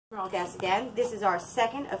We're all guests again. This is our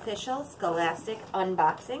second official Scholastic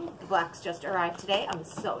unboxing. The box just arrived today. I'm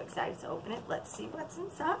so excited to open it. Let's see what's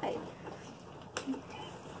inside.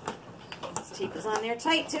 This tape is on there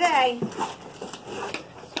tight today.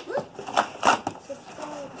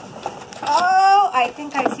 Oh, I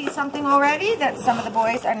think I see something already that some of the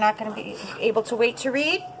boys are not going to be able to wait to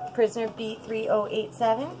read. Prisoner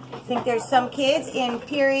B3087. I think there's some kids in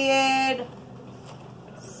period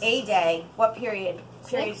A day. What period?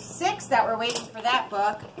 Period 6 that we're waiting for that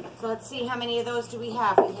book. So let's see, how many of those do we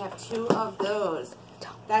have? We have 2 of those.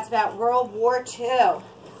 That's about World War II.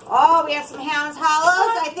 Oh, we have some Hounds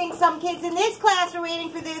Hollows. I think some kids in this class are waiting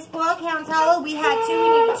for this book, Hounds Hollow. We had 2.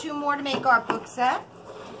 We needed 2 more to make our book set.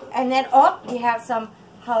 And then, we have some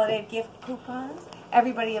holiday gift coupons.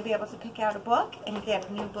 Everybody will be able to pick out a book and get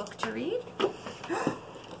a new book to read.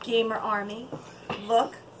 Gamer Army.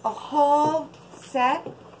 Look, a whole set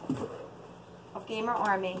of Gamer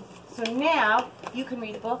Army. So now you can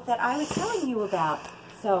read the book that I was telling you about.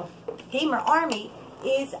 So Gamer Army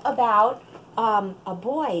is about a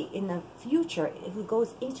boy in the future who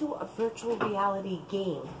goes into a virtual reality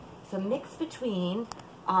game. It's a mix between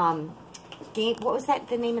game. What was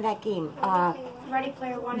the name of that game? Ready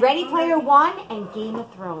Player One. Ready Player One and Game of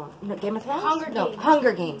Thrones. No, Game of Thrones?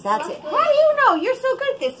 Hunger Games. That's it. How do you know? You're so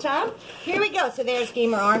good at this, Tom. Here we go. So there's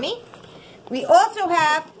Gamer Army. We also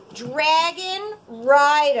have Dragon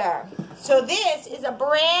Rider. So this is a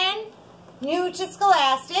brand new to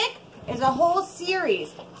Scholastic. It's a whole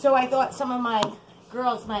series. So I thought some of my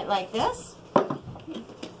girls might like this.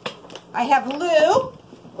 I have Lou.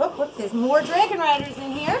 Whoop, there's more Dragon Riders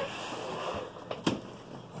in here.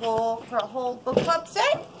 For a whole book club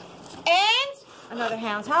set. And another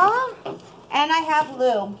Hounds Hollow. And I have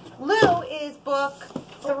Lou. Lou is book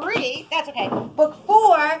 3. That's okay. Book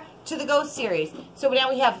 4 to the Ghost series. So now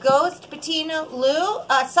we have Ghost, Bettina, Lou,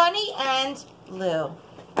 Sunny, and Lou. All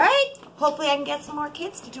right? Hopefully I can get some more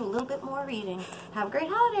kids to do a little bit more reading. Have a great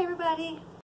holiday, everybody.